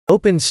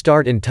Open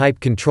Start and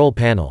type Control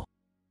Panel.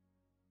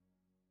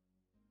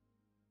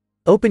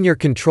 Open your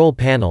Control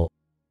Panel.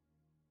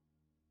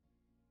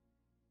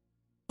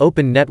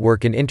 Open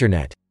Network and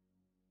Internet.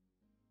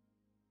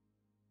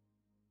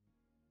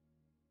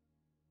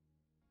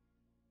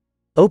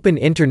 Open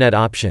Internet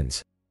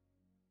options.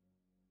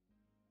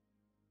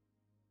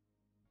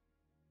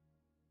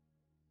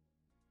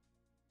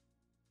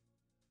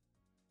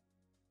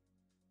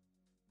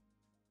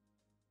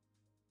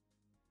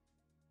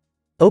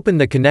 Open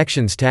the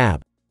Connections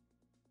tab.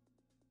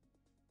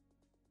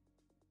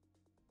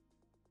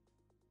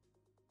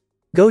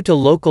 Go to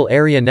Local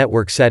Area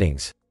Network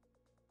Settings.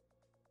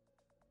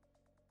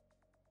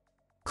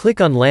 Click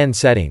on LAN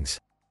Settings.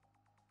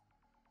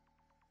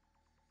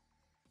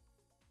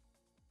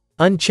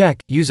 Uncheck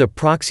Use a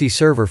proxy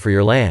server for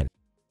your LAN.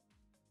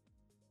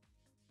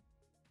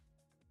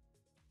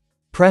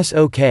 Press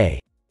OK.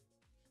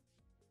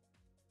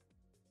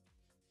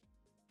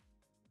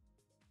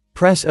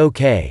 Press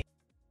OK.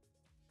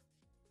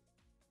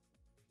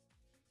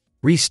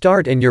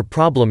 Restart and your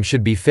problem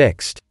should be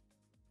fixed.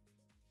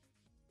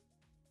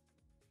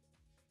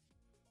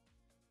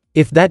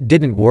 If that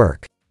didn't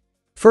work,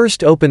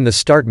 first open the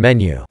Start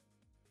menu.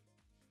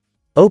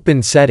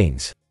 Open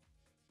Settings.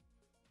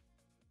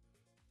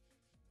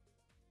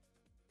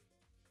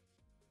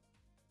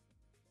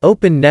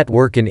 Open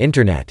Network and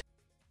Internet.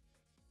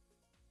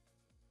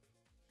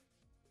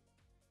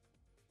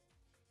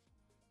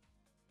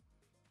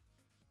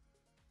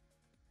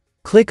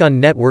 Click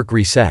on Network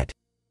Reset.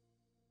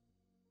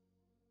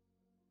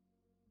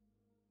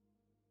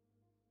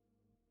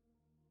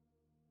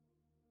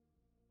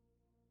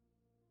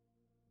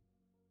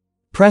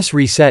 Press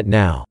Reset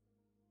now.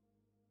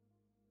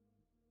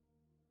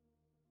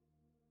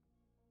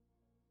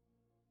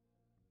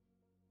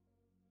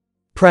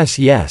 Press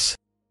Yes.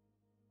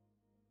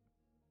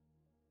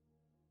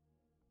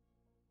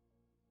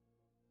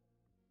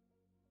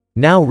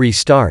 Now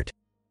restart.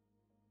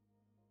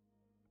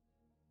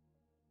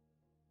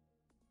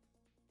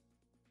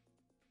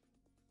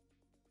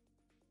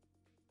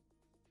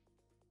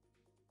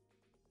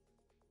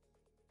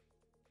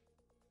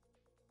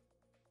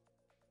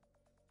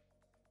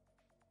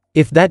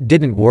 If that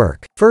didn't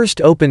work,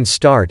 first open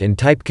Start and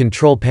type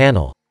Control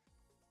Panel.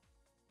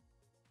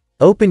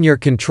 Open your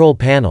Control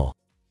Panel.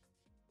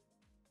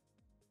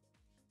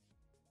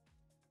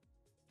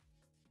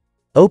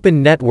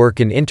 Open Network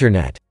and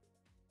Internet.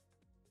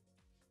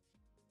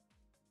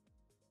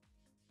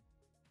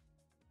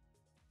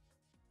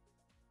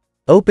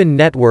 Open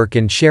Network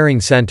and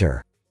Sharing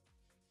Center.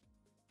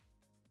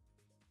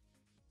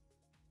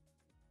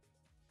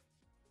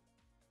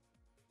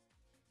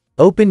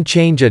 Open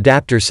Change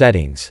Adapter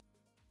Settings.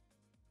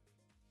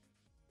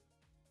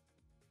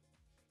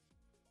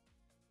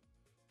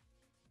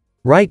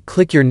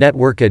 Right-click your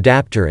network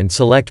adapter and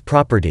select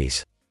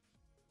Properties.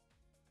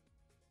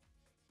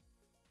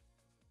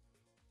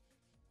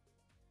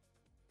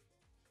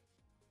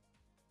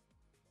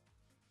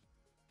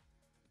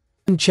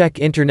 Uncheck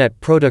Internet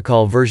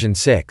Protocol version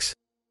 6.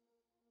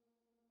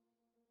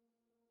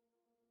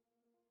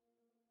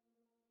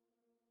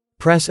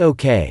 Press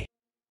OK.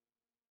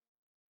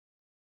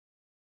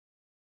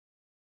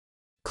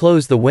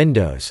 Close the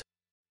windows.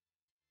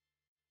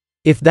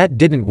 If that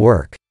didn't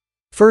work,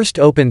 first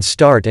open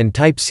Start and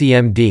type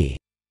CMD.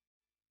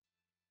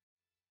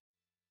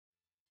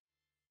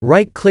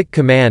 Right-click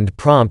Command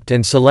Prompt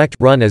and select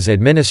Run as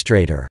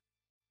Administrator.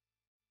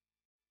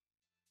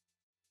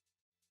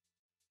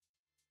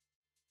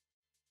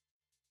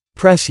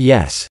 Press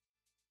Yes.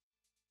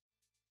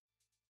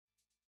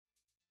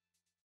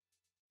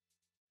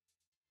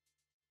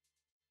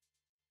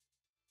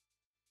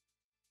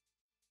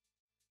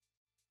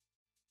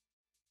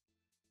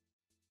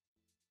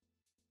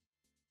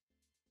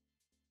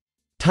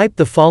 Type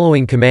the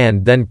following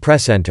command, then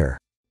press Enter.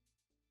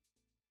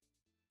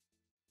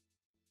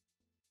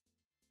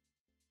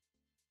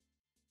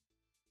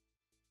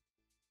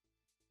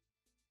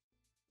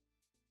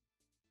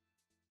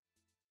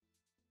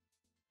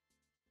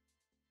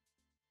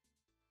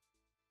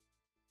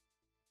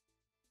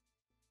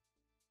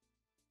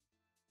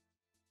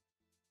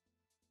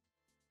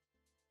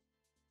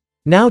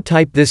 Now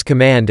type this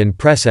command and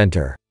press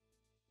Enter.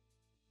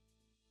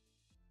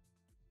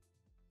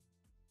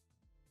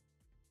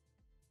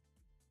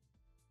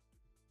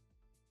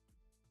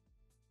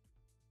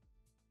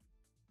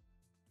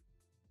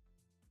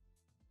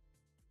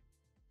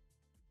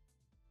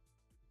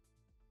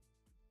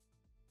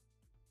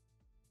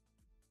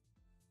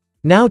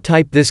 Now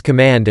type this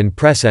command and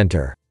press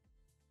Enter.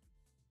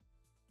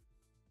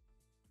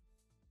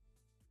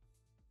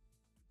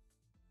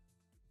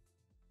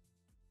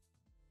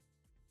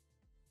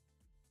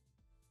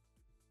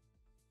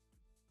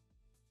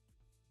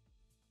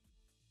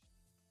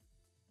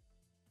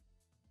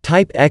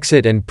 Type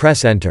Exit and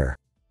press Enter.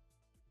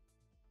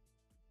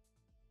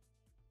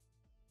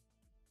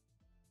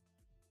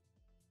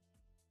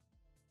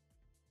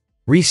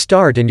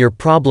 Restart and your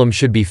problem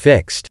should be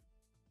fixed.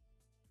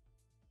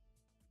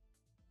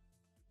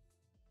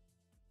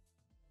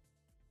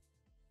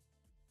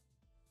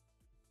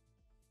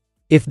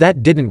 If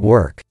that didn't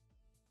work,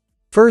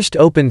 first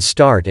open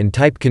Start and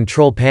type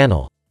Control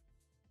Panel.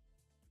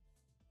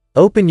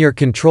 Open your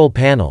Control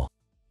Panel.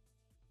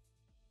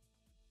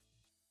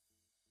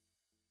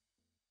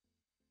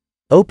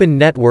 Open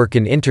Network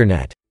and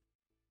Internet.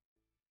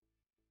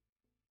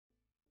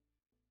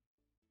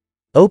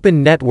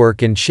 Open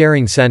Network and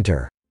Sharing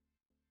Center.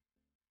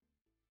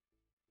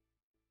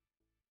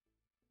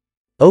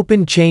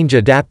 Open Change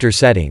Adapter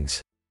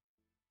Settings.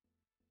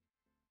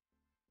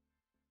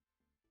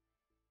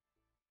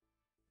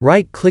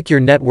 Right-click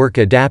your network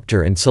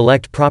adapter and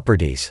select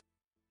Properties.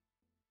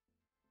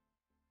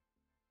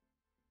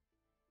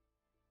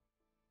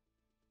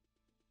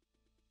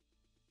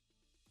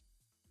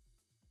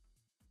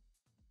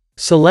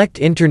 Select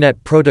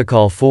Internet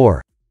Protocol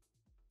 4.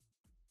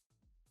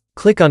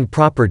 Click on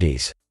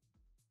Properties.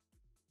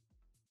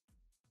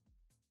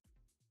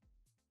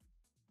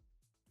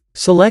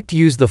 Select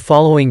Use the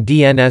following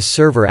DNS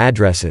server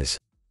addresses.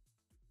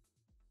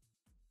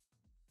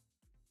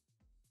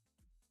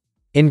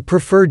 In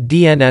preferred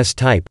DNS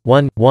type,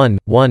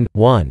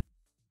 1111.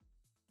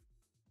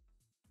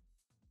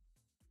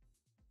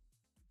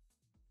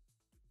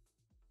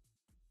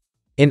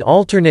 In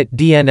alternate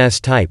DNS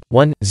type,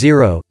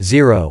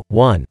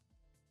 1001.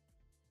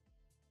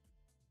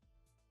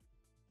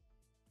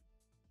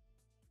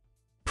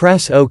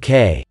 Press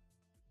OK.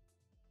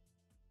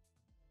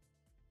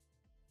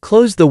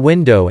 Close the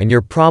window and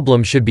your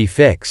problem should be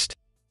fixed.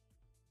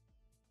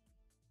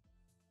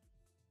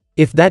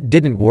 If that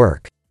didn't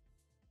work,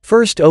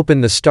 first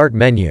open the Start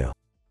menu.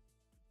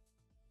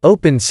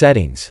 Open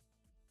Settings.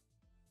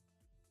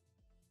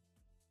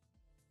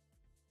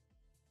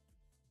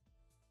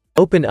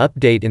 Open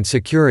Update and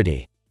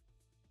Security.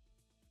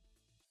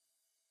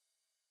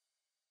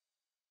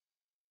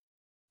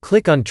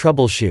 Click on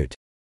Troubleshoot.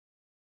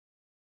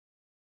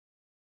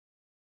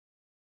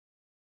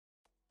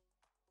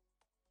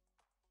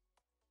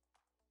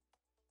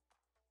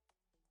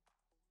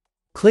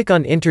 Click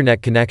on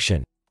Internet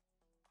Connection.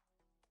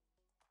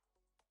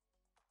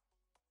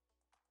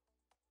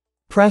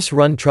 Press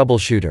Run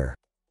Troubleshooter.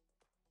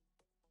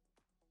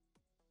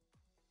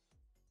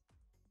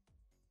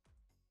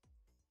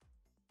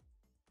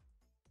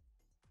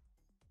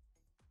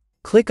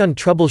 Click on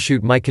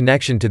Troubleshoot my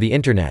connection to the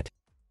Internet.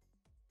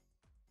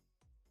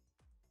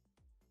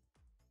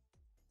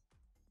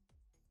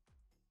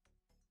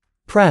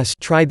 Press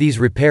Try these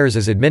repairs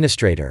as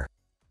administrator.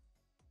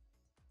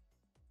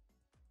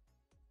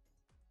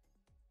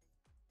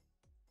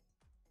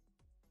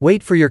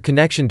 Wait for your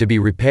connection to be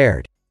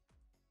repaired.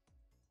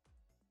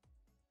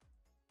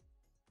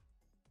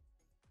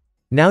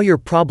 Now your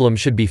problem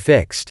should be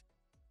fixed.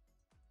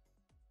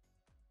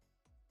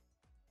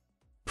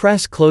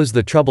 Press Close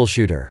the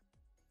troubleshooter.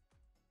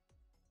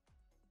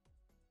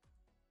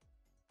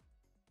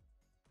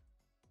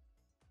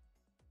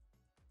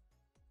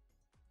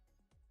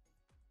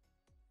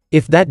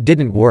 If that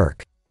didn't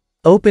work,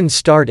 open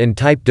Start and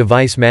type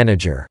Device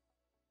Manager.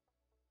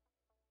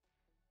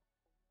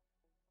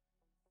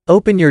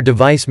 Open your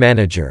Device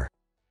Manager.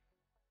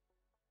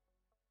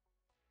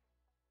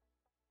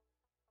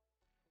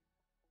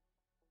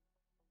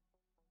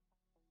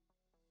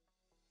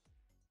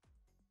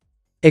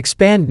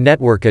 Expand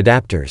Network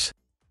Adapters.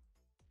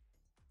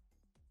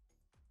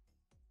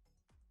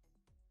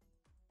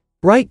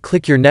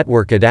 Right-click your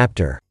network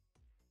adapter.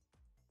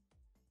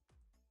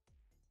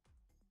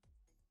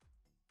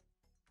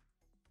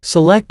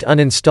 Select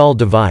Uninstall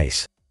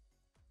Device.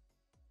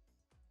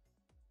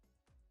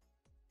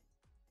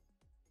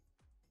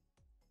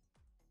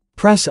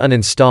 Press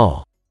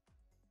Uninstall.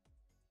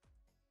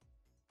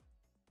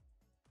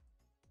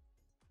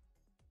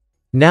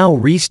 Now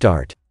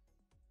restart.